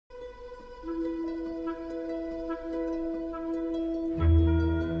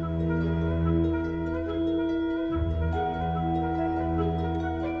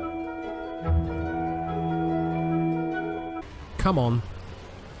Come on.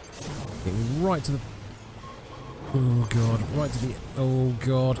 Getting right to the... Oh, God. Right to the... Oh,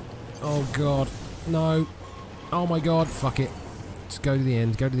 God. Oh, God. No. Oh, my God. Fuck it. Just go to the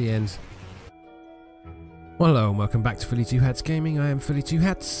end. Go to the end. Well, hello and welcome back to Philly2Hats Gaming. I am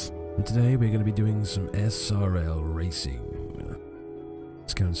Philly2Hats. And today we're going to be doing some SRL racing.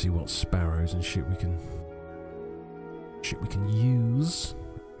 Let's go and see what Sparrows and shit we can use.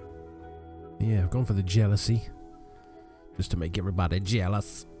 Yeah, I've gone for the jealousy. Just to make everybody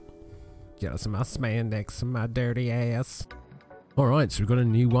jealous. Jealous of my spandex and my dirty ass. Alright, so we've got a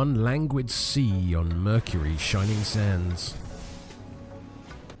new one. Languid Sea on Mercury, Shining Sands.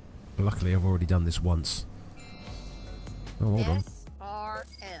 Luckily, I've already done this once. Oh, hold on.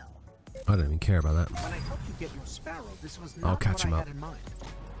 I don't even care about that. When I helped you get your Sparrow, this was not I'll catch him what I up. had in mind.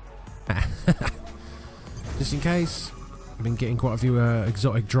 Just in case. I've been getting quite a few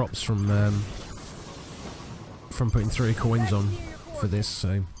exotic drops from putting 3 coins on for this,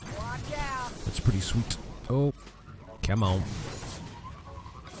 so that's pretty sweet. Oh, come on.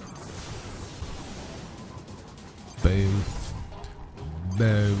 Boom.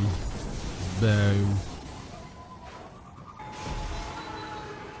 Boom. Boom.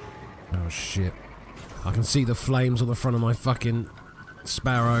 Oh shit. I can see the flames on the front of my fucking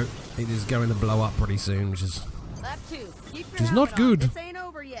Sparrow. It is going to blow up pretty soon, which is not good. This ain't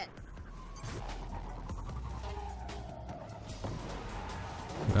over yet.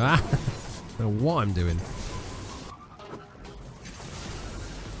 Ah, I don't know what I'm doing.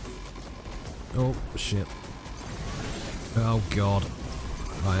 Oh shit. Oh god.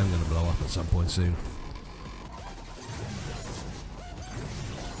 I am going to blow up at some point soon.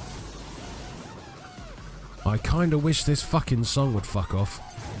 I kind of wish this fucking song would fuck off.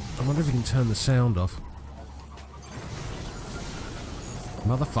 I wonder if we can turn the sound off.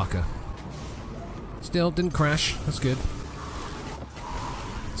 Motherfucker. Still didn't crash. That's good.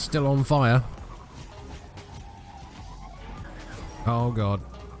 Still on fire. Oh god.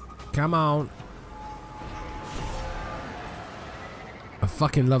 Come on. I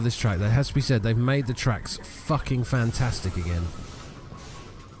fucking love this track. That has to be said. They've made the tracks fucking fantastic again.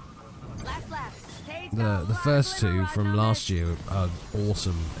 The first 2 from last year are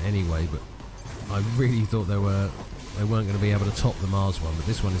awesome anyway, but I really thought they weren't going to be able to top the Mars one, but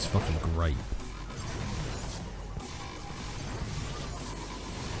this one is fucking great.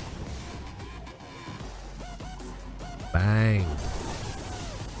 Bang.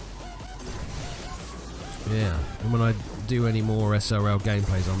 Yeah, and when I do any more SRL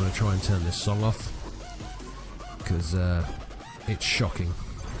gameplays, I'm going to try and turn this song off, because it's shocking.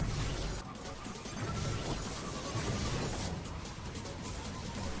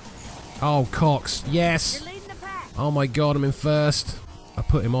 Oh, Cox. Yes. Oh my god, I'm in first. I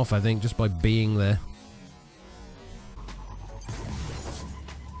put him off, I think, just by being there.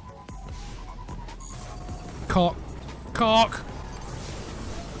 Cock. Cock.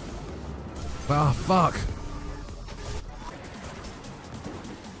 Oh, fuck.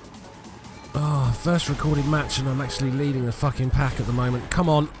 Oh, first recorded match and I'm actually leading the fucking pack at the moment. Come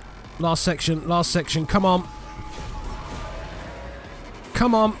on. Last section, come on.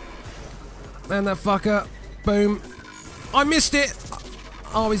 Come on. And that fucker. Boom. I missed it.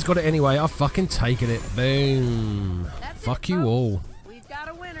 Oh, he's got it anyway. I've fucking taken it. Boom. That's Fuck it, you folks. all. We've got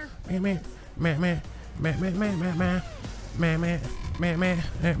a winner.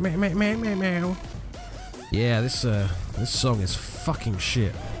 Yeah, this song is fucking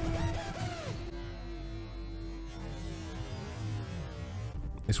shit.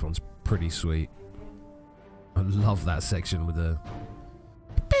 This one's pretty sweet. I love that section with the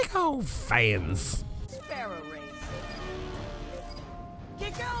big old fans. Sparrow race.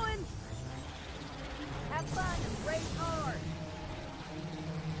 Get going. Have fun and race hard.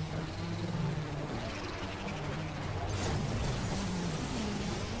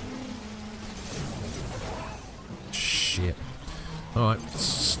 Shit. Alright,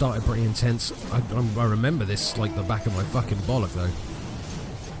 started pretty intense. I remember this like the back of my fucking bollock though.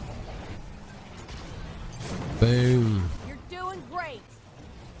 Boom. You're doing great.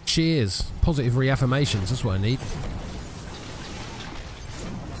 Cheers. Positive reaffirmations, that's what I need.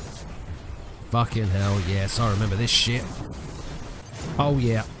 Fucking hell, yes, I remember this shit. Oh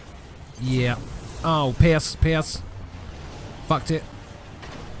yeah. Yeah. Oh, Pierce. Fucked it.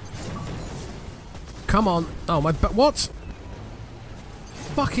 Come on. Oh, my... What?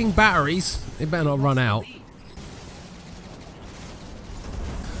 Fucking batteries. They better not run out.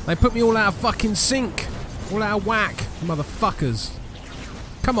 They put me all out of fucking sync. All out of whack. Motherfuckers.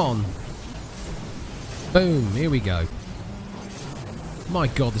 Come on. Boom. Here we go. My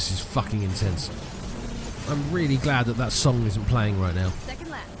god, this is fucking intense. I'm really glad that that song isn't playing right now. Second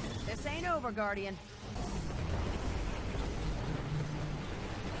lap. This ain't over, Guardian.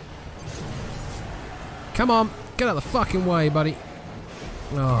 Come on, get out of the fucking way, buddy.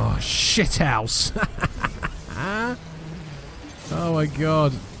 Oh, shithouse. Oh my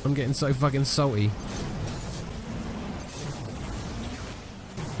god, I'm getting so fucking salty.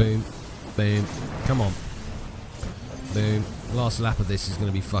 Boom, boom, come on. Boom. Last lap of this is going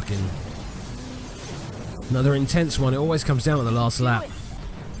to be fucking another intense one. It always comes down to the last lap.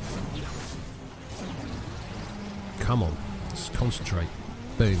 Come on, just concentrate.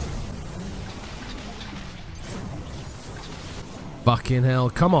 Boom. Fucking hell,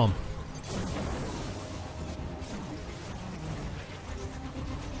 come on.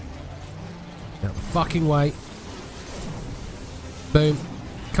 Out the fucking way. Boom.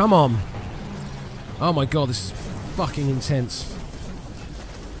 Come on. Oh my god, this is fucking intense.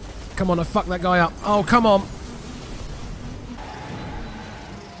 Come on, I fucked that guy up. Oh, come on.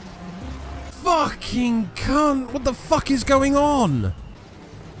 Fucking cunt. What the fuck is going on?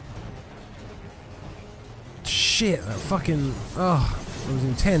 Shit, that fucking... Oh, it was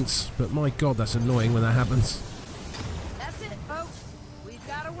intense. But my god, that's annoying when that happens. That's it, folks. We've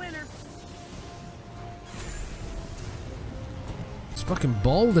got a winner. It's fucking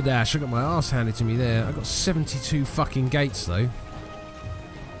boulder dash. I got my ass handed to me there. I got 72 fucking gates, though.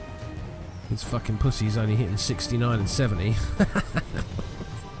 This fucking pussy's only hitting 69 and 70.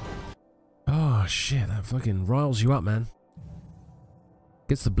 Oh, shit. That fucking riles you up, man.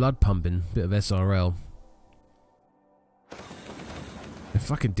 Gets the blood pumping. Bit of SRL. It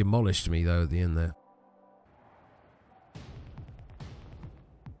fucking demolished me, though, at the end there.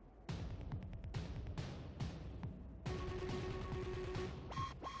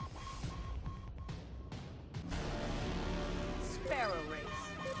 Sparrow race.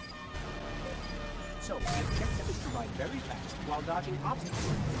 So, the objective is to ride very fast while dodging obstacles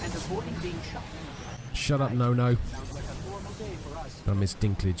and avoiding being shot. Shut up, no. Sounds like a formal day for us. I miss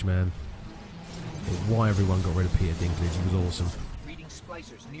Dinklage, man. Why everyone got rid of Peter Dinklage, he was awesome. Reading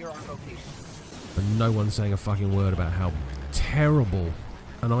splicers near our location. And no one's saying a fucking word about how terrible,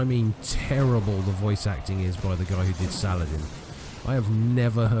 and I mean terrible, the voice acting is by the guy who did Saladin. I have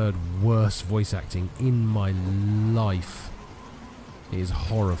never heard worse voice acting in my life. It is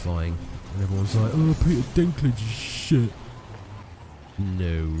horrifying. And everyone's like, oh, Peter Dinklage is shit.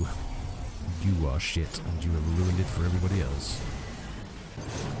 No. You are shit, and you have ruined it for everybody else.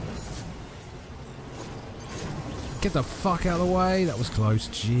 Get the fuck out of the way. That was close.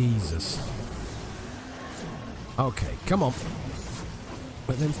 Jesus. Okay, come on.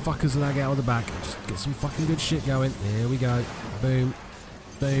 Let them fuckers lag out of the back. Just get some fucking good shit going. There we go. Boom.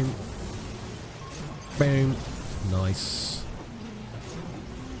 Boom. Boom. Nice.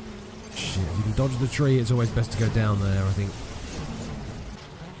 Shit, if you can dodge the tree, it's always best to go down there, I think.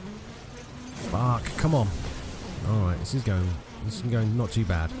 Fuck, come on. Alright, this is going not too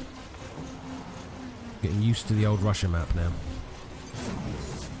bad. Getting used to the old Russia map now.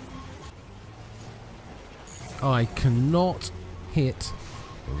 I cannot hit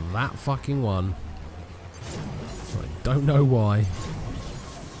that fucking one. I don't know why.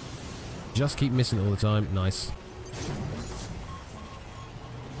 Just keep missing it all the time. Nice.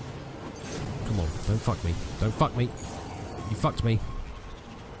 Come on, don't fuck me. Don't fuck me. You fucked me.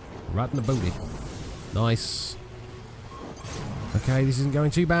 Right in the booty. Nice. Okay, this isn't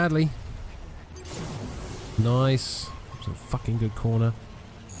going too badly. Nice. It's a fucking good corner.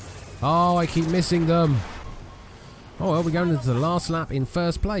 Oh, I keep missing them. Oh, well, we're going into the last lap in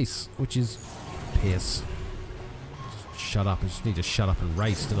first place, which is Pierce. Just shut up. I just need to shut up and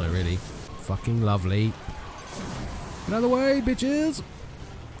race, don't I, really? Fucking lovely. Get out of the way, bitches.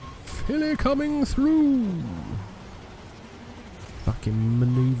 Philly coming through. Fucking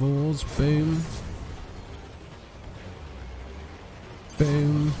maneuvers. Boom.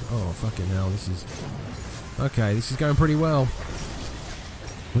 Boom. Oh, fucking hell. This is... Okay, this is going pretty well.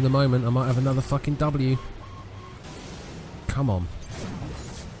 In the moment, I might have another fucking W. Come on.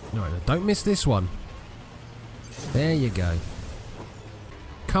 No, don't miss this one. There you go.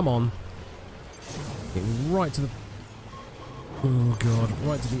 Come on. Getting right to the... Oh, God.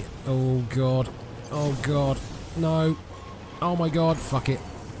 Right to the... Oh, God. Oh, God. No. Oh, my God. Fuck it.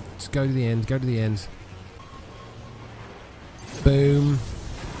 Just go to the end. Go to the end. Boom.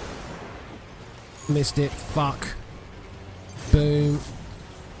 Missed it. Fuck. Boom.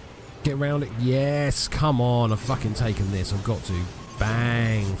 Get around it. Yes. Come on. I've fucking taken this. I've got to.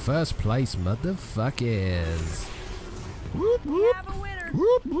 Bang. First place, motherfuckers. Whoop, We whoop. have a winner.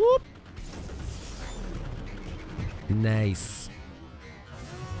 Whoop, whoop. Nice.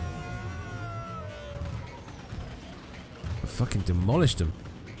 fucking demolished them.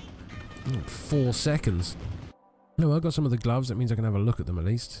 4 seconds. No, I got some of the gloves. That means I can have a look at them at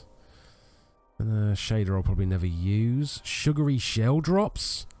least. And shader I'll probably never use. Sugary shell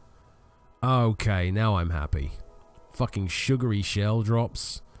drops? Okay, now I'm happy. Fucking sugary shell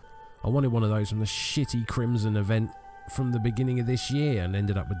drops. I wanted one of those from the shitty Crimson event from the beginning of this year and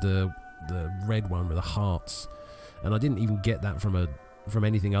ended up with the red one with the hearts. And I didn't even get that from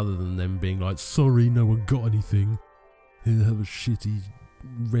anything other than them being like, sorry, no one got anything. Here, have a shitty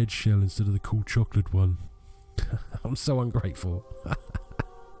red shell instead of the cool chocolate one. I'm so ungrateful.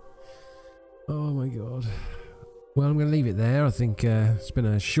 Oh my god. Well, I'm going to leave it there. I think it's been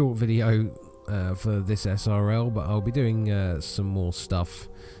a short video for this SRL, but I'll be doing some more stuff,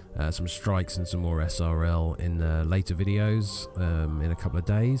 some strikes and some more SRL in later videos in a couple of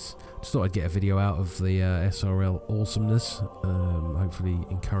days. Just thought I'd get a video out of the SRL awesomeness. Hopefully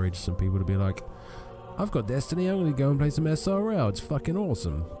encourage some people to be like, I've got Destiny, I'm going to go and play some SRL. It's fucking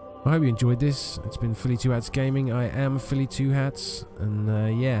awesome. I hope you enjoyed this. It's been Philly2Hats Gaming. I am Philly2Hats.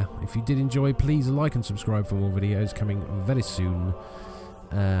 And yeah, if you did enjoy, please like and subscribe for more videos coming very soon.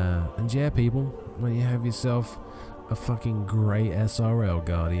 And yeah, people, when you have yourself a fucking great SRL,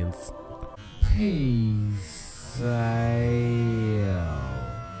 Guardians. Peace out.